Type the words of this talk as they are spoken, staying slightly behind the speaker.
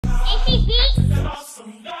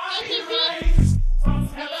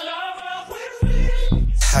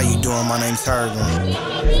How you doing? My name's Turbin.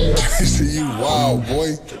 You wild,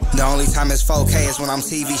 boy. The only time it's 4K is when I'm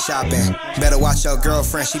TV shopping. Better watch your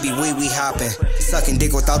girlfriend, she be wee-wee hopping. Sucking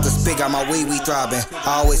dick without the spit, got my wee-wee throbbing.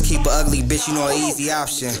 I always keep an ugly bitch, you know, an easy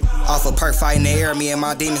option. Off a Perk fight in the air, me and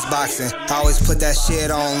my demons boxing. I always put that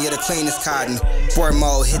shit on, yeah, the cleanest cotton. Sport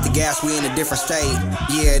mode, hit the gas, we in a different state.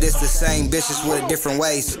 Yeah, this the same bitches with a different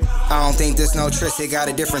waist. I don't think this no trick, it got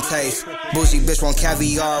a different taste. Bougie bitch want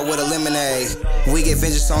caviar with a lemonade. We get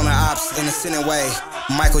vengeance on the ops in a sinning way.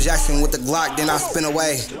 Michael Jackson with the Glock, then I spin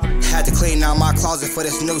away. Had to clean out my closet for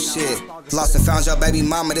this new shit. Lost and found your baby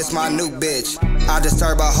mama, this my new bitch. I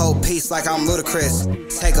disturb a whole piece like I'm ludicrous.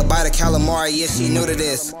 Take a bite of calamari, yeah, she new to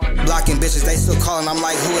this. Blocking bitches, they still calling, I'm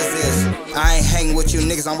like, who is this? I ain't hanging with you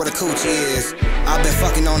niggas, I'm where the coochie is. I've been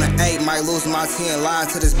fucking on the 8, might lose my 10. Lying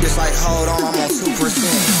to this bitch like, hold on, I'm on 2%.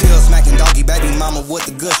 Still smacking doggy baby mama with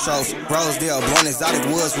the good strokes. Rosedale, blowing exotic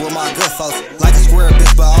woods with my good folks. Like a square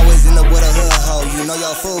bitch, but always end up with a hood hoe. You know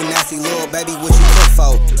your food nasty, little baby, what you cook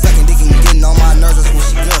for? Sucking dick and getting on my nerves, that's what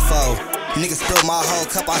she good for. Niggas spilled my whole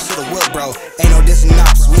cup, I should've whipped, bro. Ain't no dissing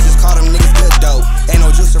ops, we just call them niggas good dope. Ain't no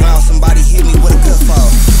juice around, somebody hit me with a good foe.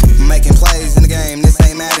 Making plays in the game, this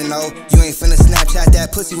ain't Madden, no. You ain't finna Snapchat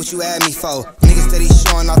that pussy, what you add me for? Niggas steady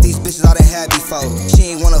showing off these bitches I done had before.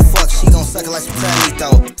 She ain't wanna fuck, she gon' suck it like some crab meat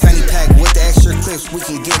though. Fanny pack with the extra clips, we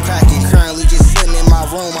can get cracking. Currently just sitting in my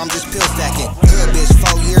room, I'm just pill stacking. Good bitch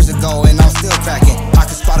 4 years ago and I'm still cracking. I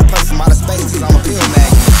can spot a person from outer space cause I'm a pill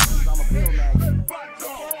magnet.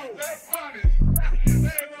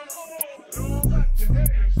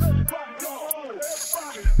 Hey,